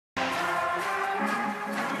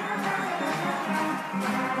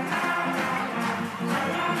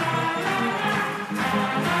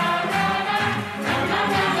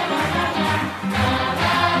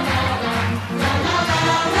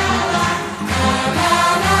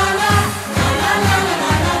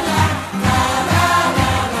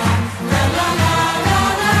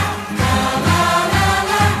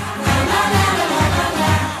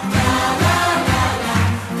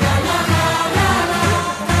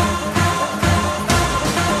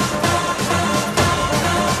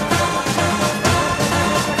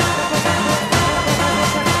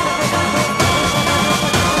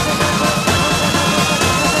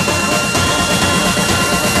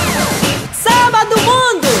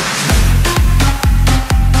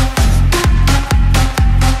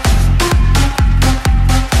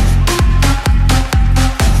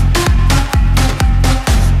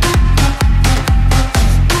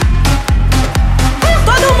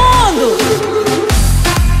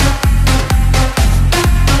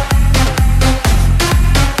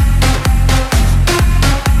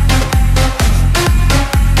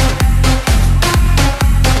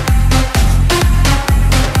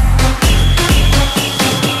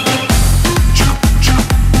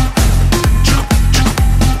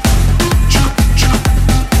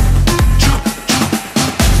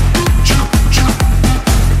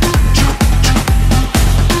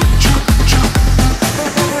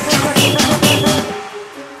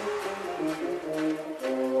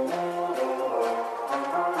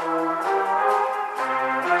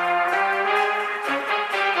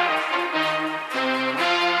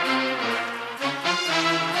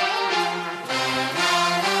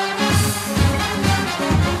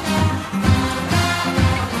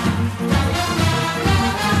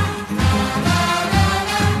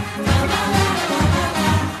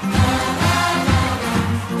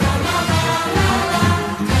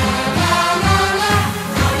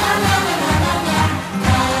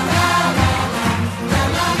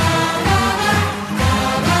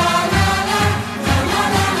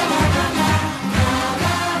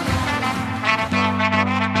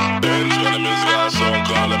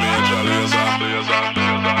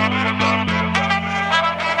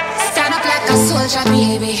soldier,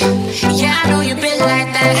 baby. Yeah, I know you been like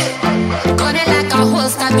that. Gun it like a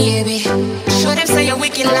holster, baby. Show them say you're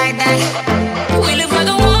wicked like that. We live where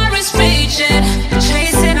the war is raging,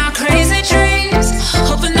 chasing our crazy dreams,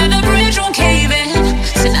 hoping that the bridge won't cave in.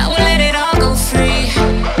 So now we'll let it all go free.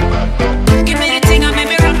 Give me the thing, I made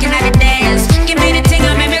me rockin' at the dance. Give me the thing,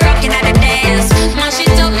 I made me rockin' at the dance. My shit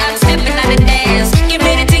dope, I'm stepping at the dance. Give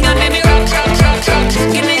me the thing, I made me rock, rock, rock, rock.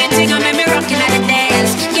 Give me the thing, I made me rockin' at the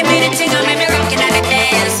dance. Give me the thing, I made me rockin' at the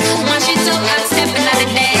dance. My shit dope, I'm stepping at the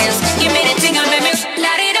dance. Give me the thing, I made me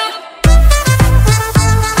light it up.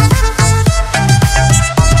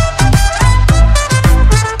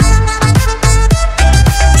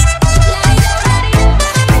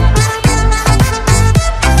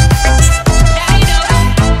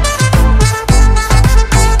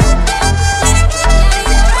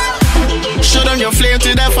 Flame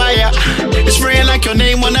to the fire, it's spraying like your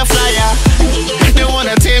name on a flyer. They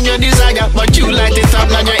wanna tame your desire, but you light it up,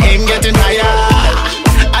 now your aim getting higher.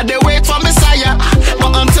 I dey wait for Messiah,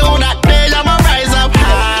 but until that day I'ma rise up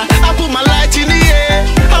high. I put my light in the air,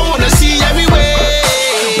 I wanna see everywhere.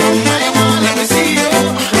 Let me see you,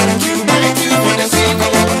 2x2 for the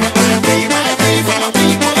sequel, 3x3 for my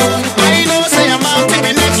people. I know say I'm out to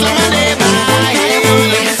be next to my neighbor.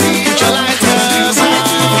 Let me see you, your lighters,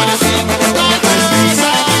 2x2 for the sequel.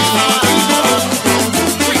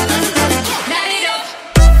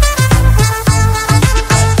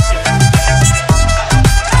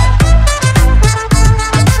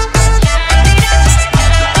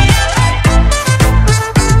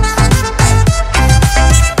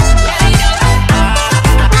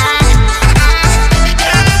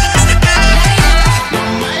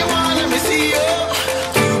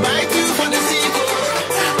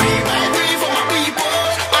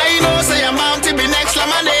 Say I'm out to be next, like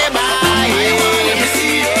my name.